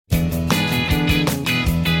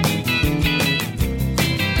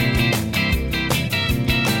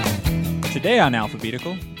Today on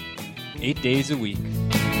Alphabetical, 8 days a week.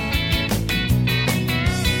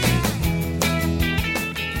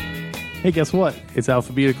 Hey, guess what? It's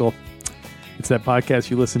Alphabetical. It's that podcast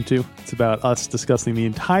you listen to. It's about us discussing the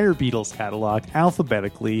entire Beatles catalog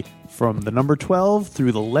alphabetically from the number 12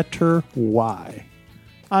 through the letter Y.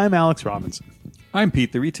 I'm Alex Robinson. I'm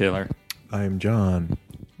Pete the Retailer. I'm John.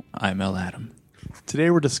 I'm L. Adam. Today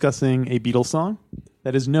we're discussing a Beatles song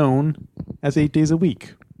that is known as 8 Days a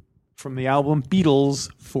Week from the album Beatles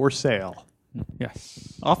for Sale.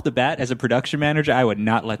 Yes. Off the bat, as a production manager, I would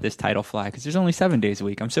not let this title fly because there's only 7 days a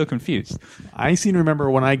week. I'm so confused. I seem to remember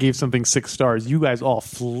when I gave something 6 stars, you guys all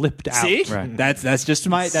flipped out. See? Right. That's just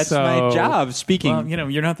my my So- job speaking. Well,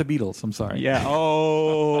 you're not the Beatles. I'm sorry. Yeah.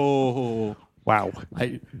 Oh. Wow.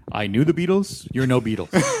 I knew the Beatles. You're no Beatles.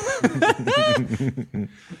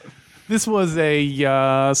 This was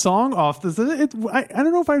a song off this. I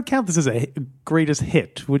don't know if I would count this as a greatest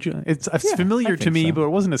hit. Would you? It's familiar I to think me, so. but it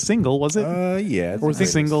wasn't a single, was it? Yeah. Or was it a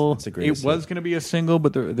single? It's a great It was going to be a single,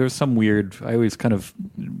 but there's some weird. I always kind of.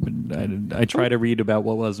 I try to read about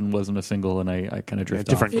what was and wasn't a single, and I kind of drift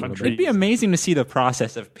different off a little countries. It'd be amazing to see the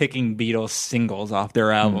process of picking Beatles singles off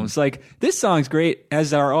their albums. Like, this song's great,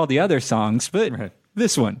 as are all the other songs, but Right.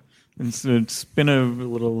 this one, It's spin a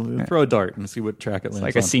little, throw a dart and see what track it lands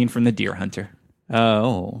like a on. scene from The Deer Hunter.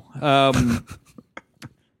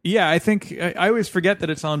 Yeah, I think I always forget that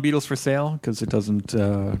it's on Beatles for Sale because it doesn't.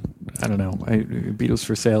 I don't know. Beatles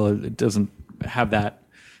for Sale. It doesn't have that.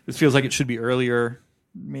 This feels like it should be earlier.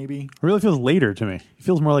 Maybe. It really feels later to me. It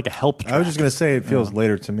feels more like a help track. I was just going to say it feels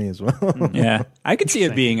later to me as well. Yeah. I could see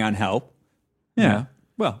it being on Help. Yeah.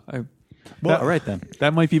 Well, all right then.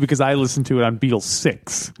 That might be because I listened to it on Beatles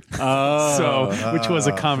 6. Which was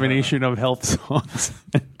a combination of help songs.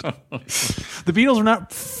 The Beatles were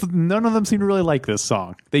not, none of them seemed to really like this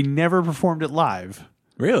song. They never performed it live.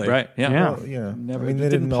 Really? Right. Yeah. Yeah. Well, yeah. Never. I mean, they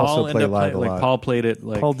didn't Paul also end play up live a like lot. Paul played it.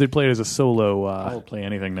 Like Paul did play it as a solo. Paul play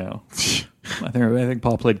anything now. I think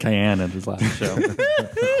Paul played Cayenne at his last show.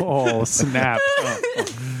 Oh, snap.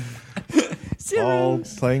 Paul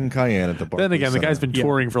playing Cayenne at the bar. Then again, the guy's been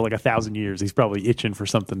touring for like 1,000 years. He's probably itching for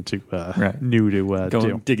something to Right. new to Going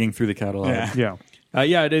do. digging through the catalog. Yeah.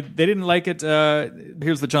 Yeah. They didn't like it.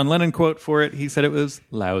 Here's the John Lennon quote for it. He said it was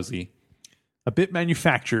lousy. A bit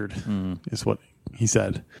manufactured is what he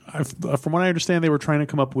said. From what I understand, they were trying to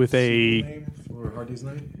come up with a for Hard Day's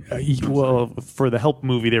Night. for the Help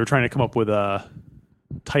movie, they were trying to come up with a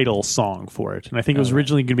title song for it, and I think it was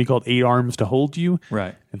originally going to be called 8 Arms to Hold You,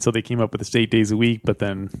 Right. and so they came up with this 8 days a week. But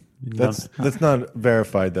then That's not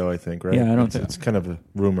verified though. I think right. Yeah, I don't It's, think- it's kind of a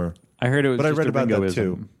rumor. I heard it was. But I just read a about that Ringoism.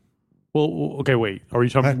 too. well, okay, wait. Are you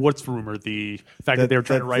talking? What's rumor? The fact that they were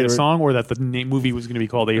trying to write a song, or that the movie was going to be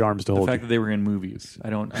called 8 Arms to The Hold fact You? that they were in movies. I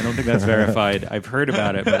don't think that's verified. I've heard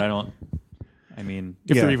about it, but I don't. I mean,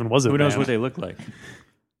 If Yeah. there even was a who knows band. what they look like?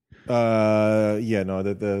 Yeah, no.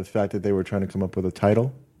 The fact that they were trying to come up with a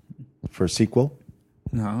title for a sequel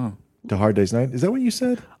No. to Hard Day's Night. Is that what you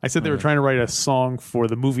said? I said they were trying to write a song for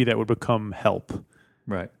the movie that would become Help.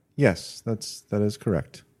 Right. Yes, that is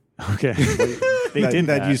correct. Okay. They did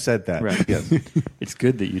that. You said that. Right. Yes. It's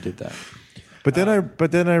good that you did that. But then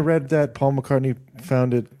I read that Paul McCartney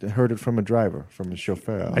heard it from a driver, from a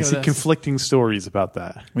chauffeur. I see conflicting stories about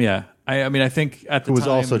that. Yeah. I mean, I think at the who was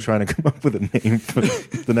time, also trying to come up with a name for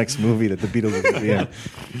the next movie that the Beatles were going to be in.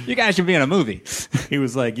 You guys should be in a movie. he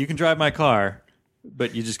was like, "You can drive my car,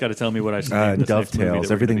 but you just got to tell me what I should name this next movie that Dovetails.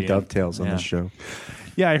 we're Everything gonna be in." dovetails on Yeah. this show.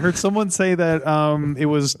 Yeah, I heard someone say that it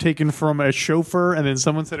was taken from a chauffeur, and then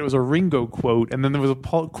someone said it was a Ringo quote, and then there was a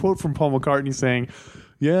quote from Paul McCartney saying,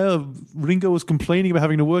 yeah, Ringo was complaining about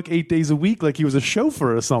having to work 8 days a week like he was a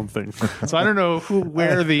chauffeur or something. So I don't know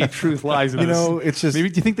where the truth lies in You this. know, it's just... Maybe,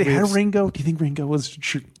 do you think they had a Ringo? Do you think Ringo was...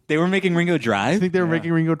 They were making Ringo Do drive? you think they were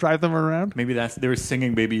making Ringo drive them around? Maybe they were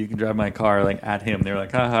singing "Baby You Can Drive My Car" like at him. They were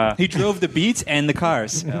like, "Haha." He drove the Beats and the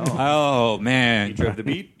cars. Oh, man. He drove the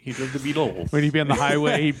beat. He drove the Beatles. When he'd be on the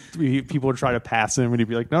highway, people would try to pass him, and he'd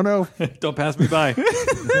be like, no. Don't pass me by.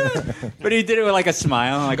 But he did it with like a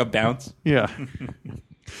smile and like a bounce. Yeah.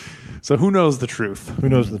 So who knows the truth? Who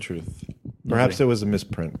knows the truth? Perhaps it was a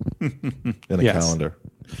misprint in a Yes. calendar.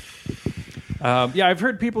 Yeah, I've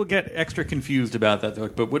heard people get extra confused about that. They're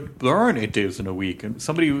like, but there aren't 8 days in a week. And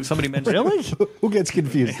somebody mentioned, Really? Who gets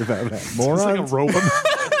confused about that? It's like a Morons? robot.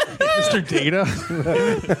 Mr. Data.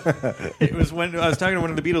 it was when I was talking to one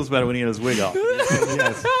of the Beatles about it when he had his wig off.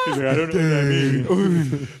 Yes. He's like, I don't know what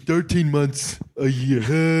that means. 13 months a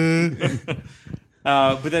year.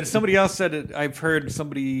 But then somebody else said it. I've heard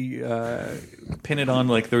somebody pin it on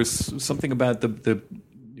like there's something about the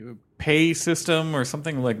pay system or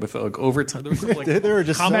something like with like overtime. There was some, like, There are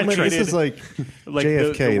just so many. This is like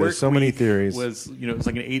JFK. the There's so many week theories. Was it was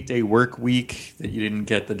like an 8-day work week that you didn't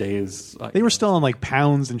get the days. They were still in like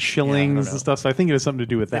pounds and shillings know. and stuff, so I think it has something to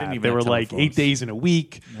do with didn't that. even They have were like telephones. 8 days in a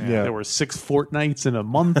week. Yeah. There were 6 fortnights in a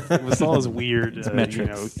month. It was all this weird,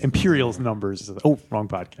 metrics. imperial numbers. Oh, wrong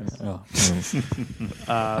podcast. Oh.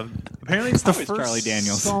 Apparently, it's the Always first Charlie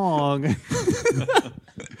Daniels. song.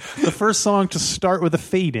 The first song to start with a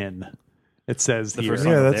fade in. It says The here. first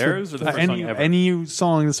song Yeah, of that's theirs or the first any song ever? any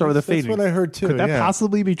song to start with a fade That's in. what I heard too. Could that yeah.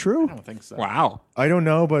 possibly be true? I don't think so. Wow. I don't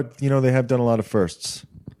know, but they have done a lot of firsts.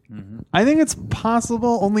 I think it's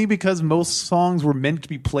possible only because most songs were meant to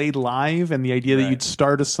be played live, and the idea that Right. you'd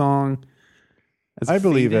start a song. As a I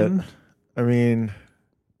believe it. fade-in. I mean,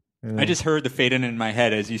 I just heard the fade in my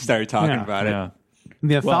head as you started talking Yeah. about it. Yeah.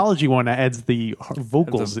 The anthology one adds the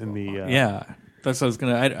vocals in the. Yeah, that's what I was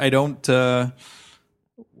gonna. I don't. I'm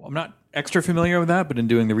not extra familiar with that, but in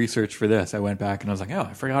doing the research for this, I went back and I was like, oh,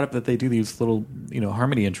 I forgot that they do these little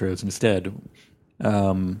harmony intros instead,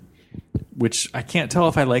 which I can't tell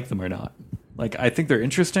if I like them or not. Like I think they're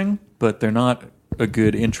interesting, but they're not a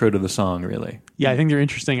good intro to the song, really. Yeah, I think they're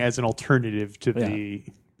interesting as an alternative to the.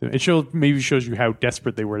 It shows you how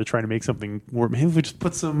desperate they were to try to make something more. Maybe we just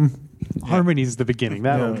put some harmonies at the beginning.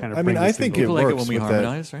 That'll kind of. I mean, bring I this thing think it People like it works when we with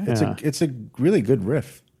harmonize, that. right? It's a really good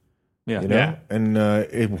riff, Yeah, Yeah. and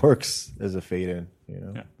it works as a fade in.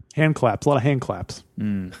 hand claps, a lot of hand claps.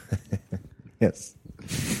 Yes.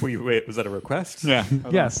 Wait, was that a request? Yeah.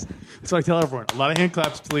 Yes, so I tell everyone, a lot of hand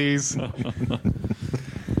claps, please.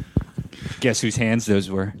 Guess whose hands those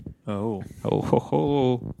were? Oh, Oh, ho,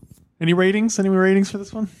 ho. Any ratings? Any ratings for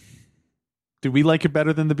this one? Did we like it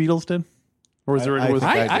better than the Beatles did, or was there? I was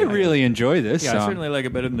think I really enjoy this yeah, I song. certainly like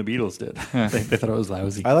it better than the Beatles did. they thought it was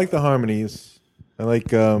lousy. I like the harmonies. I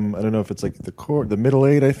like. I don't know if it's like the middle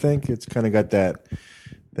eight. I think it's kind of got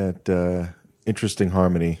that interesting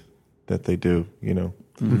harmony that they do.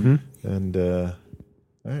 And I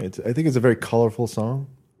think it's a very colorful song.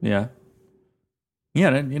 Yeah. Yeah,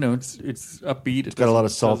 and it's upbeat. It's got a lot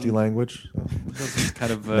of salty language. Doesn't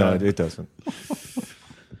kind of No, it doesn't.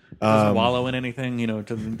 doesn't wallow in anything. It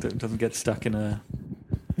doesn't get stuck in a.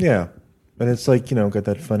 Yeah, and it's like got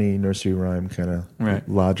that funny nursery rhyme kind of Right.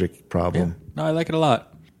 logic problem. No, I like it a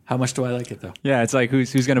lot. How much do I like it though? Yeah, it's like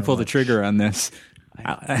who's going to pull the trigger on this?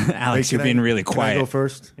 Alex, Hey, you're being really Can I quiet. go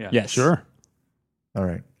first? Yeah. Yes. sure. All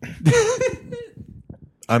right.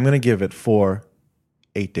 I'm gonna give it 4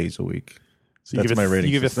 8 days a week. So you That's give it, my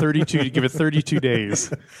rating You give it system. 32. You give it 32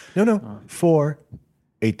 days. No, 4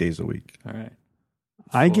 8 days a week. All right.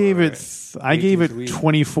 I gave it. I 8 gave days a it week.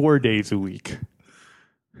 24 days a week.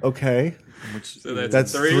 Okay, So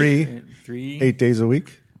that's 3 3. 8 days a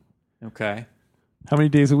week. Okay. How many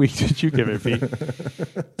days a week did you give it, Pete?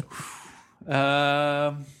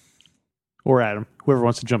 Or Adam? Whoever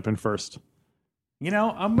wants to jump in first.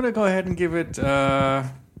 I'm gonna go ahead and give it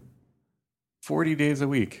 40 days a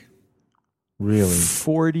week. Really?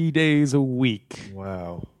 40 days a week.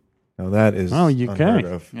 Wow. Now that is Oh, you unheard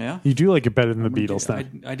can. of. Yeah. You do like it better than the Beatles,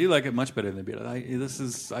 then? I do like it much better than the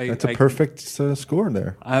Beatles. That's a perfect score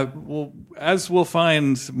there. Well, as we'll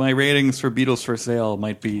find, my ratings for Beatles for Sale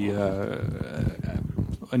might be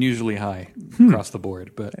unusually high across the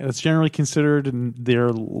board. But It's generally considered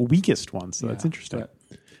their weakest one, so that's Yeah, interesting. but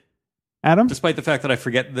Adam? despite the fact that I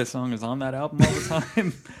forget this song is on that album all the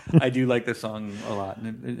time, I do like this song a lot,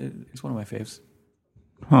 and it's one of my faves.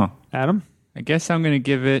 Huh. Adam? I guess I'm going to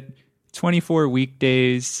give it 24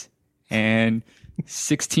 weekdays and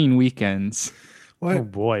 16 weekends. Oh,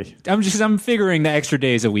 boy. I'm figuring the extra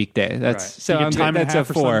day is a weekday. That's Right. so You get I'm time and that's a half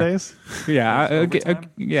a for 4. Sundays? Yeah, Overtime?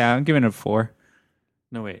 yeah, I'm giving it a 4.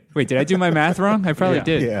 No, wait. Wait, did I do my math wrong? I probably Yeah.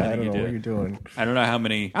 did. Yeah, I think don't you know what did. you're doing. I don't know how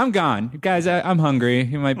many. I'm gone, guys. I'm hungry.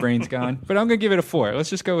 My brain's gone, but I'm gonna give it a 4. Let's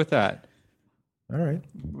just go with that. All right.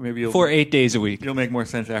 Maybe you'll 4 8 days a week. It'll make more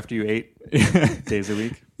sense after you 8 days a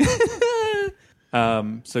week.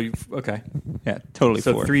 Okay. Yeah, totally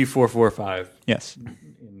So 4. 3, 4, 4, 5 Yes.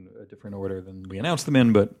 in a different order than we announced them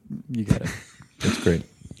in, but you get it. That's great.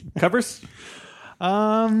 Covers?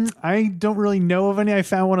 I don't really know of any. I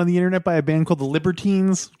found one on the internet by a band called the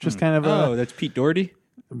Libertines, just kind of Oh, that's Pete Doherty.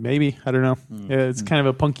 maybe. I don't know. Yeah, it's kind of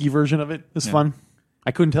a punky version of it. It's fun.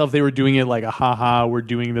 I couldn't tell if they were doing it like a haha, we're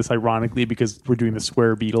doing this ironically because we're doing the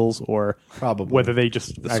Square Beatles, or Probably. whether they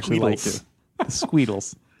just actually liked it. The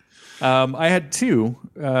Squeedles. I had 2.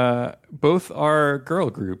 Both are girl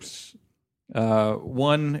groups.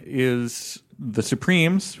 One is the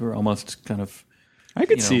Supremes, who are almost kind of I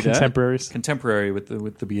could see that. Contemporaries. contemporary with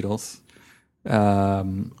the Beatles.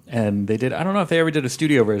 And they did. I don't know if they ever did a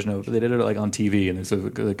studio version of it, but they did it like on TV. And there's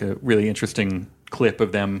like a really interesting clip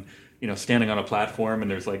of them, standing on a platform, and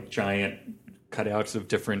there's like giant cutouts of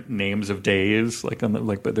different names of days, like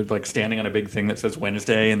but they're like standing on a big thing that says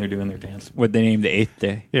Wednesday, and they're doing their dance. What they named the 8th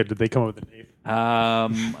day? Yeah, did they come up with a name?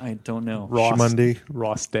 I don't know. Shmonday.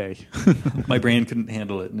 Ross Day. My brain couldn't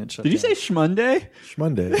handle it, and it shut Did you down. say Shmonday?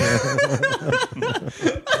 Shmonday.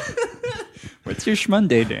 What's your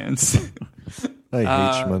Shmonday dance? I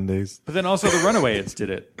hate Shmondays. But then also the Runaways did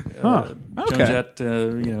it. Huh. Okay. Joan Jett,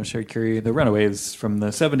 Sherry Curie, the Runaways from the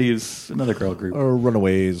 70s, another girl group. Or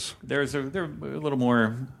Runaways. They're a little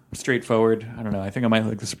more straightforward. I don't know. I think I might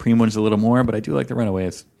like the Supreme ones a little more, but I do like the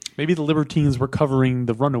Runaways. Maybe the Libertines were covering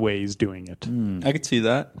the Runaways doing it. I could see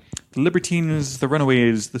that. The Libertines, the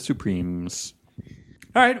Runaways, the Supremes.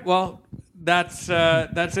 All right, well, that's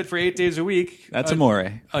it for 8 days a week. That's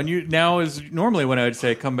amore. Now is normally when I would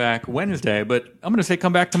say come back Wednesday, but I'm going to say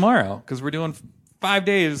come back tomorrow because we're doing 5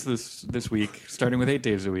 days this week, starting with 8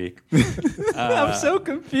 days a week. I'm so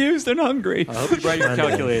confused and hungry. I hope you brought your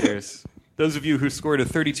calculators. Those of you who scored a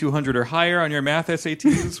 3,200 or higher on your math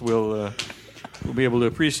SATs will be able to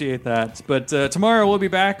appreciate that. But tomorrow we'll be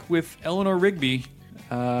back with Eleanor Rigby.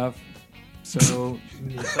 So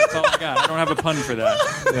that's all I got. I don't have a pun for that.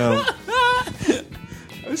 No,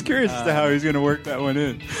 I was curious as to how he's going to work that one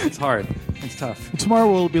in. It's hard. It's tough.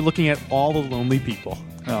 Tomorrow we'll be looking at all the lonely people.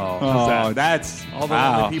 Oh, that's All the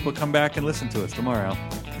wow. lonely people come back and listen to us tomorrow.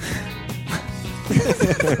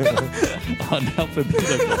 On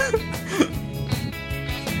Alphabetical.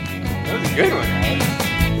 That was a good one, Alex.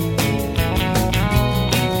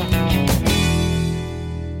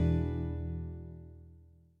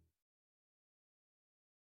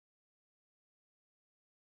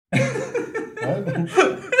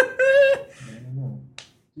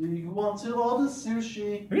 Do you want to order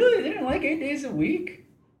sushi? Really? They didn't like 8 days a week?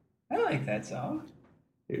 I like that song.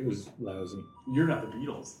 It was lousy. You're not the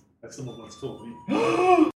Beatles. That's someone once told me.